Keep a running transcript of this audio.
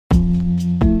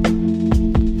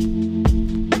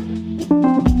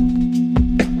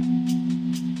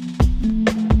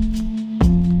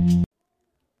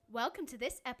to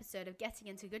this episode of Getting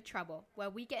Into Good Trouble, where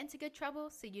we get into good trouble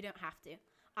so you don't have to.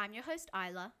 I'm your host,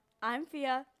 Isla. I'm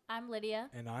Fia. I'm Lydia.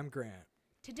 And I'm Grant.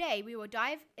 Today, we will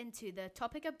dive into the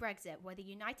topic of Brexit, where the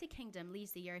United Kingdom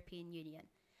leaves the European Union.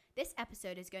 This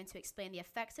episode is going to explain the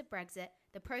effects of Brexit,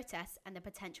 the protests, and the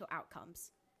potential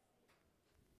outcomes.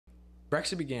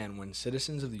 Brexit began when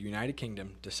citizens of the United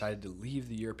Kingdom decided to leave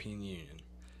the European Union.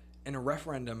 In a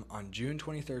referendum on June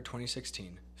 23,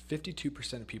 2016,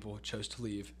 52% of people chose to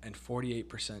leave and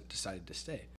 48% decided to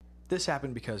stay. This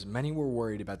happened because many were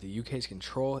worried about the UK's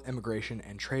control, immigration,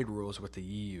 and trade rules with the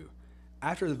EU.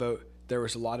 After the vote, there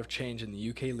was a lot of change in the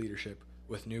UK leadership,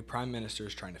 with new prime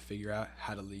ministers trying to figure out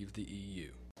how to leave the EU.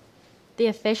 The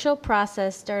official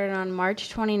process started on March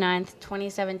 29,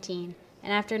 2017,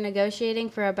 and after negotiating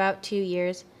for about 2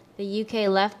 years, the UK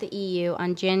left the EU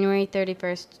on January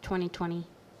 31, 2020.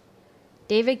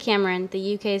 David Cameron,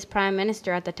 the UK's Prime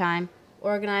Minister at the time,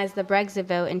 organized the Brexit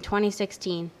vote in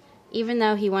 2016, even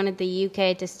though he wanted the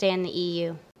UK to stay in the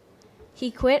EU. He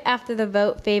quit after the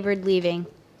vote favored leaving.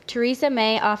 Theresa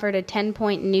May offered a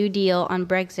 10-point New Deal on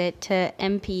Brexit to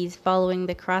MPs following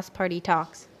the cross-party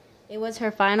talks. It was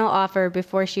her final offer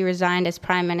before she resigned as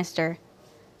Prime Minister.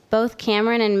 Both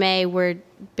Cameron and May were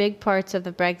big parts of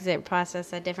the Brexit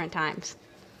process at different times.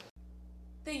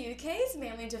 The UK is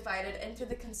mainly divided into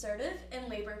the Conservative and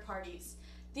Labour parties.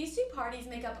 These two parties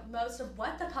make up most of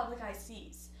what the public eye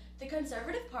sees. The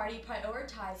Conservative Party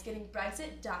prioritized getting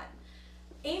Brexit done,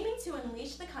 aiming to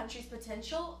unleash the country's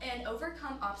potential and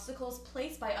overcome obstacles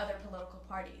placed by other political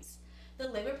parties. The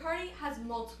Labour Party has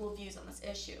multiple views on this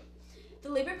issue. The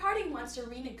Labour Party wants to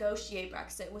renegotiate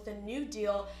Brexit with a new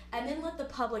deal and then let the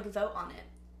public vote on it.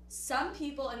 Some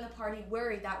people in the party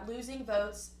worry that losing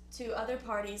votes to other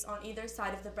parties on either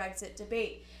side of the Brexit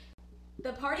debate.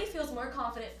 The party feels more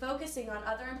confident focusing on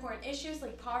other important issues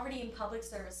like poverty and public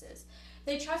services.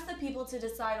 They trust the people to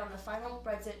decide on the final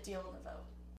Brexit deal in the vote.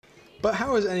 But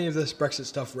how is any of this Brexit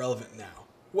stuff relevant now?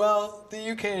 Well,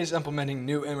 the UK is implementing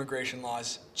new immigration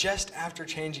laws just after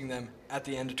changing them at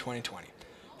the end of 2020.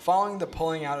 Following the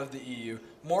pulling out of the EU,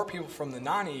 more people from the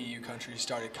non-EU countries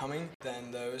started coming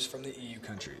than those from the EU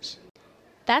countries.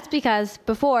 That's because,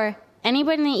 before,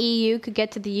 anybody in the EU could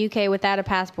get to the UK without a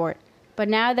passport, but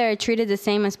now they are treated the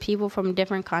same as people from a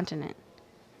different continent.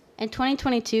 In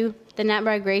 2022, the net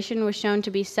migration was shown to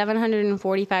be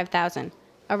 745,000,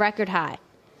 a record high.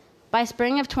 By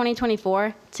spring of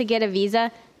 2024, to get a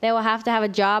visa, they will have to have a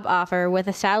job offer with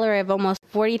a salary of almost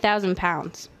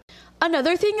 £40,000.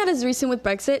 Another thing that is recent with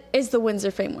Brexit is the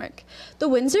Windsor Framework. The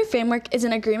Windsor Framework is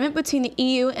an agreement between the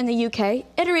EU and the UK,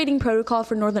 iterating protocol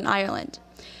for Northern Ireland.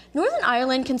 Northern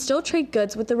Ireland can still trade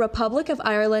goods with the Republic of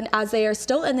Ireland as they are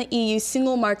still in the EU's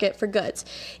single market for goods,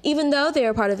 even though they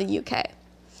are part of the UK.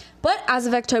 But as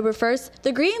of October 1st,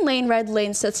 the Green Lane Red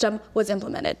Lane system was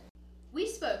implemented. We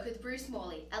spoke with Bruce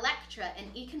Morley, a lecturer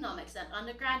in economics and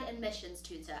undergrad admissions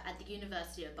tutor at the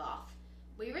University of Bath.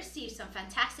 We received some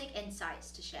fantastic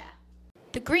insights to share.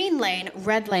 The Green Lane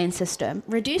Red Lane system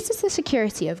reduces the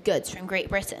security of goods from Great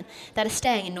Britain that are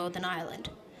staying in Northern Ireland.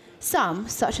 Some,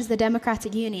 such as the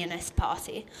Democratic Unionist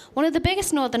Party, one of the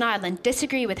biggest Northern Ireland,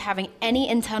 disagree with having any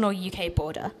internal UK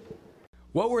border.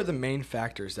 What were the main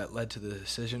factors that led to the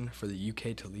decision for the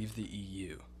UK to leave the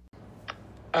EU?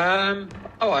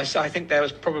 I think there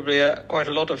was probably quite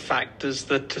a lot of factors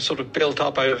that sort of built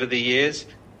up over the years.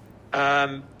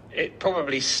 It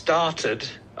probably started,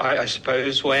 I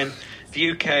suppose, when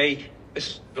the UK, this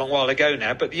is a long while ago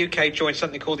now, but the UK joined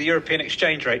something called the European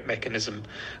Exchange Rate Mechanism,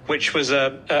 which was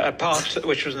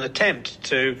which was an attempt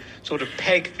to sort of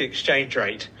peg the exchange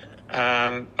rate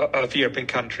of European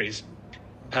countries.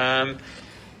 And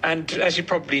as you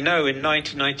probably know, in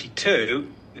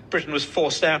 1992, Britain was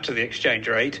forced out of the exchange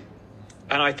rate.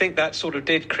 And I think that sort of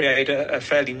did create a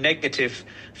fairly negative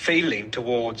feeling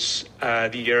towards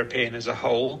the European as a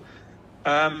whole.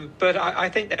 But I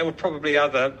think there were probably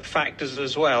other factors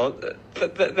as well.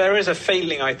 There is a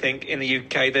feeling, I think, in the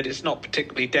UK that it's not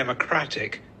particularly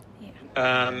democratic.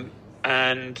 Yeah.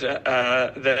 And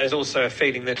there's also a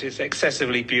feeling that it's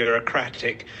excessively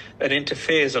bureaucratic and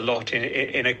interferes a lot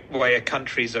in a way a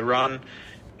countries are run,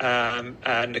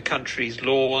 and a country's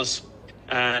laws,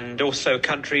 and also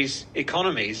countries'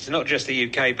 economies, not just the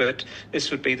UK, but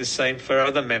this would be the same for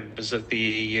other members of the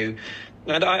EU.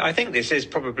 And I think this is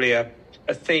probably a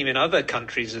theme in other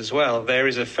countries as well. There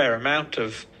is a fair amount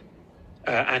of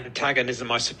antagonism,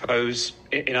 I suppose,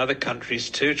 in other countries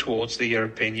too towards the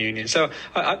European Union. So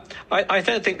I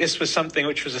don't think this was something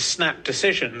which was a snap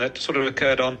decision that sort of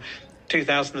occurred on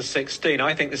 2016.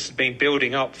 I think this has been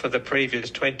building up for the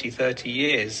previous 20, 30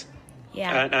 years.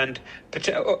 Yeah. And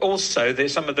also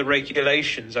some of the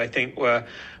regulations, I think, were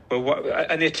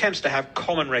and the attempts to have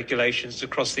common regulations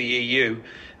across the EU,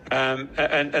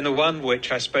 and the one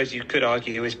which I suppose you could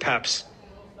argue is perhaps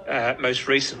most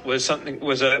recent was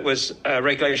a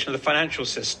regulation of the financial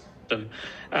system,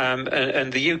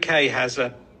 and the UK has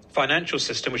a financial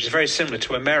system which is very similar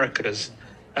to America's.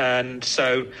 And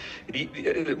so,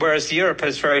 whereas Europe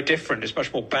is very different, it's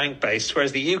much more bank-based,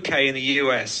 whereas the UK and the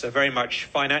US are very much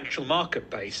financial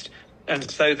market-based. And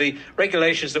so the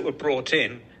regulations that were brought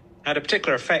in had a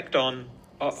particular effect on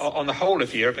the whole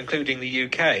of Europe, including the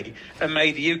UK, and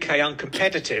made the UK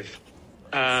uncompetitive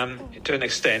to an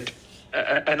extent,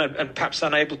 and perhaps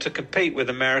unable to compete with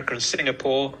America and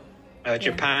Singapore,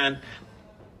 Japan.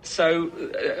 So,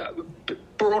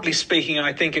 broadly speaking,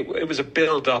 I think it was a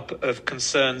build-up of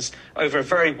concerns over a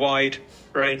very wide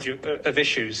range of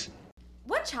issues.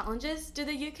 What challenges did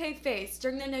the UK face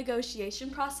during the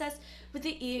negotiation process with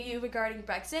the EU regarding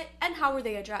Brexit, and how were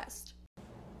they addressed?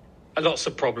 Lots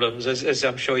of problems, as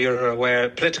I'm sure you're aware,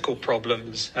 political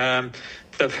problems.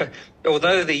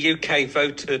 Although the UK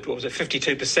voted,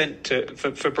 52%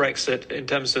 for Brexit in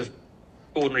terms of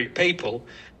ordinary people,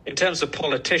 in terms of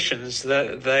politicians,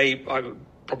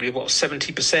 probably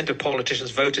 70% of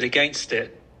politicians voted against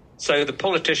it. So the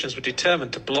politicians were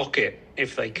determined to block it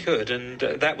if they could, and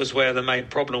that was where the main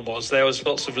problem was. There was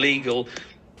lots of legal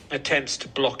attempts to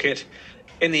block it.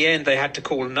 In the end, they had to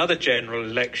call another general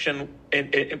election,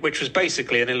 which was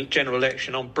basically a general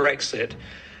election on Brexit.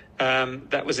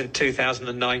 That was in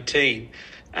 2019.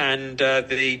 And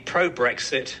the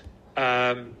pro-Brexit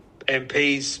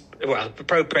MPs, the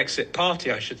pro-Brexit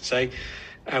party, I should say,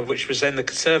 which was then the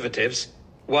Conservatives,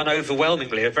 won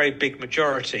overwhelmingly, a very big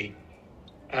majority.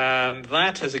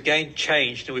 That has again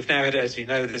changed, and we've now had, as you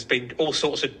know, there's been all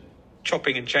sorts of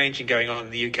chopping and changing going on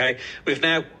in the UK.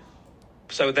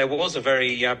 So there was a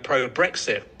very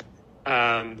pro-Brexit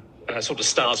sort of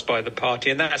stance by the party,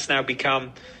 and that's now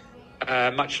become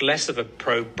much less of a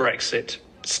pro-Brexit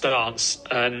stance.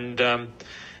 And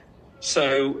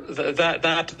so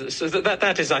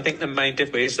that is, I think, the main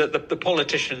difficulty is that the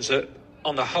politicians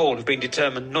on the whole have been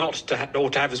determined not to have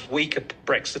as weak a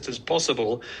Brexit as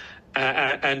possible,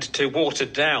 and to water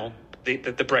down the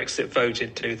Brexit vote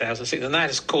in 2006, and that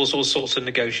has caused all sorts of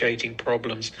negotiating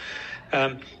problems.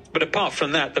 But apart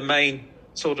from that, the main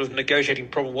sort of negotiating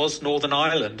problem was Northern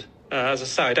Ireland. As I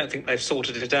say, I don't think they've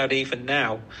sorted it out even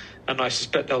now, and I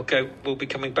suspect we'll be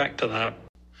coming back to that.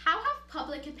 How have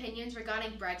public opinions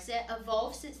regarding Brexit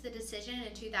evolved since the decision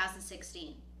in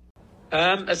 2016?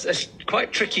 It's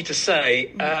quite tricky to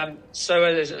say. So,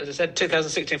 as I said,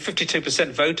 2016,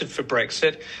 52% voted for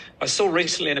Brexit. I saw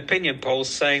recently an opinion poll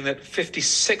saying that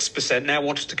 56% now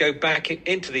wanted to go back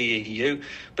into the EU,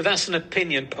 but that's an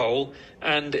opinion poll,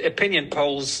 and opinion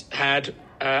polls had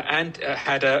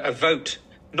a vote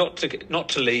not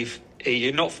to leave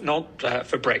EU, not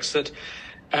for Brexit,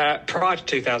 prior to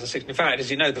 2016. In fact, as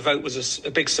you know, the vote was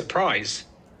a big surprise.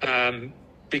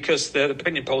 Because the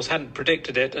opinion polls hadn't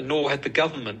predicted it, and nor had the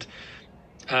government,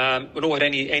 nor had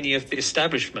any of the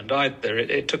establishment either.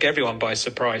 It took everyone by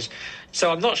surprise.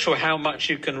 So I'm not sure how much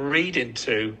you can read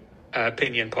into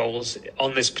opinion polls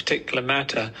on this particular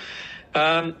matter.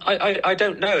 I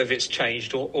don't know if it's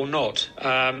changed or not.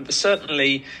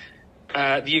 Certainly,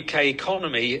 the UK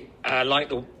economy, I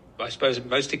suppose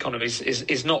most economies,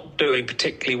 is not doing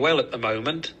particularly well at the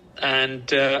moment. And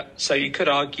so you could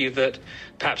argue that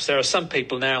perhaps there are some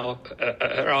people now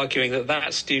are arguing that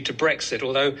that's due to Brexit,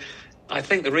 although I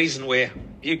think the reason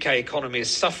UK economy is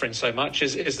suffering so much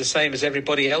is the same as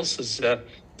everybody else's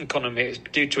economy. It's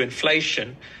due to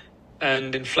inflation,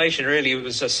 and inflation really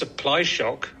was a supply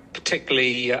shock,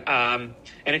 particularly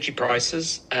energy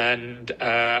prices and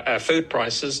food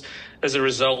prices as a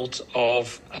result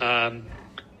of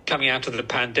coming out of the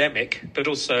pandemic, but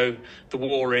also the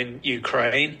war in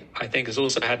Ukraine, I think, has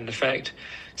also had an effect.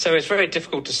 So it's very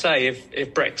difficult to say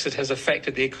if Brexit has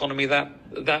affected the economy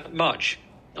that much.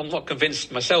 I'm not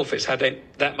convinced myself it's had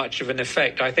that much of an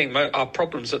effect. I think our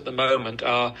problems at the moment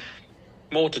are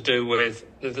more to do with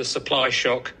the supply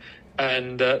shock,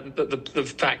 and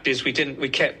the fact is we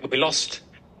lost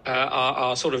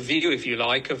our sort of view, if you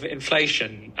like, of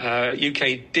inflation.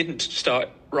 UK didn't start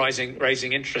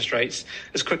raising interest rates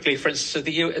as quickly, for instance,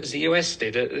 as the US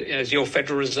did, as your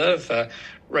Federal Reserve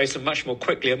raised them much more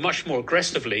quickly and much more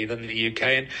aggressively than the UK.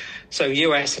 And so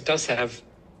US does have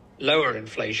lower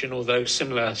inflation, although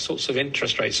similar sorts of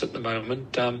interest rates at the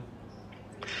moment.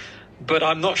 But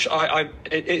I'm not sure.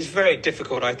 It's very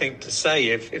difficult, I think, to say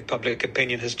if public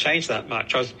opinion has changed that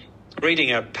much. I was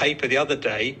reading a paper the other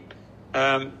day,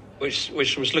 which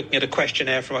was looking at a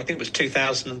questionnaire from, I think it was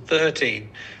 2013.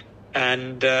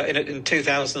 And in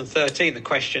 2013, the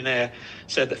questionnaire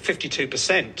said that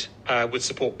 52% would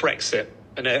support Brexit.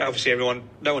 And obviously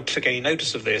no one took any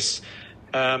notice of this.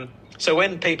 So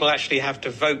when people actually have to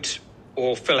vote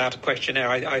or fill out a questionnaire,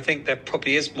 I think there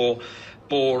probably is more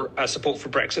support for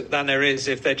Brexit than there is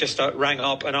if they're just rang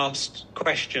up and asked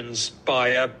questions by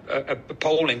a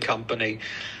polling company.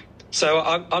 So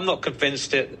I'm not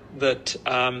convinced that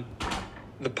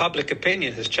the public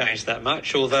opinion has changed that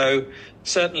much, although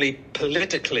certainly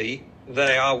politically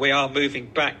we are moving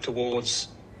back towards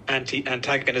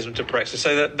antagonism to Brexit.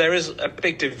 So that there is a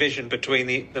big division between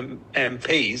the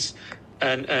MPs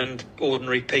and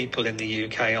ordinary people in the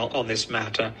UK on this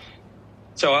matter.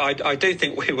 So I do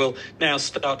think we will now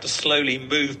start to slowly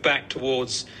move back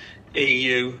towards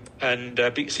EU, and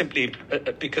simply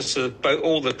because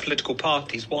all the political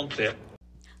parties want it.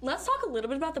 Let's talk a little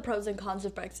bit about the pros and cons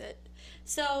of Brexit.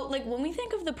 So, when we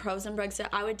think of the pros in Brexit,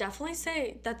 I would definitely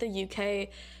say that the UK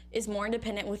is more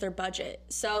independent with their budget.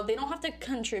 So they don't have to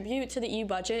contribute to the EU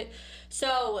budget.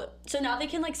 So now they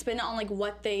can spend it on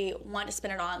what they want to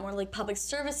spend it on, more public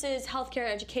services,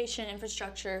 healthcare, education,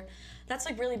 infrastructure. That's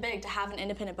really big to have an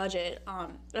independent budget.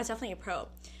 That's definitely a pro.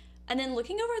 And then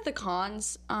looking over at the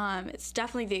cons, it's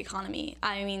definitely the economy.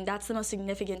 I mean, that's the most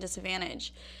significant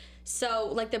disadvantage.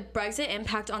 So, the Brexit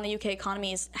impact on the UK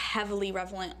economy is heavily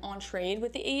relevant on trade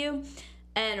with the EU,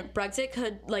 and Brexit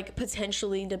could,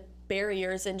 potentially lead to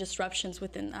barriers and disruptions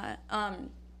within that.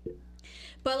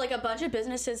 But, a bunch of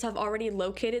businesses have already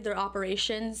located their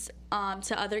operations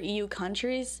to other EU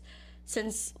countries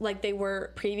since, they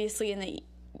were previously in the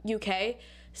UK.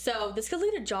 So this could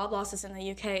lead to job losses in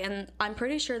the UK, and I'm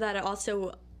pretty sure that it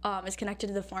also is connected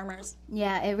to the farmers.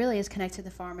 Yeah, it really is connected to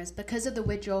the farmers. Because of the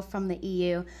withdrawal from the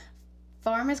EU,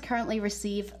 farmers currently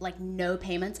receive no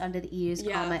payments under the EU's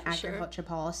common agriculture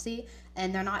policy,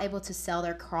 and they're not able to sell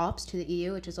their crops to the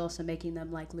EU, which is also making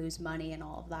them lose money and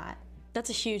all of that. That's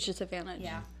a huge disadvantage.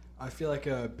 Yeah. I feel like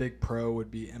a big pro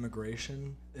would be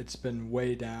immigration. It's been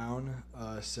way down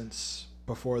since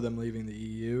before them leaving the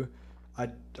EU.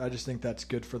 I just think that's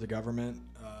good for the government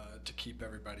to keep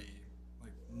everybody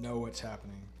know what's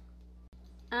happening.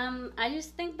 I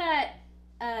just think that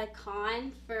a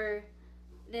con for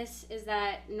this is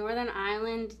that Northern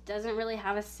Ireland doesn't really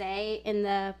have a say in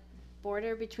the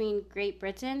border between Great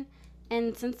Britain,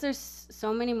 and since there's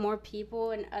so many more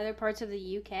people in other parts of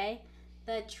the UK,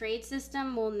 the trade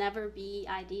system will never be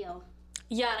ideal.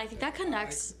 Yeah, and I think that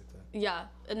connects. Yeah,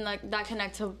 and that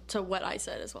connects to what I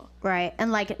said as well. Right,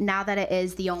 and now that it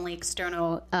is the only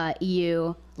external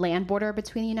EU land border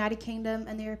between the United Kingdom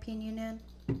and the European Union.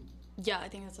 Yeah, I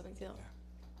think that's a big deal.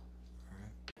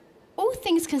 All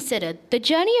things considered, the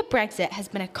journey of Brexit has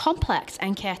been a complex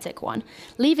and chaotic one,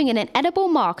 leaving an inedible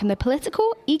mark on the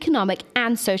political, economic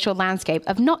and social landscape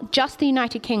of not just the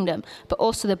United Kingdom, but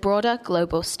also the broader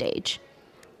global stage.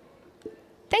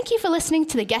 Thank you for listening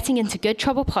to the Getting Into Good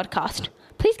Trouble podcast.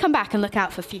 Please come back and look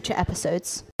out for future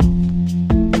episodes.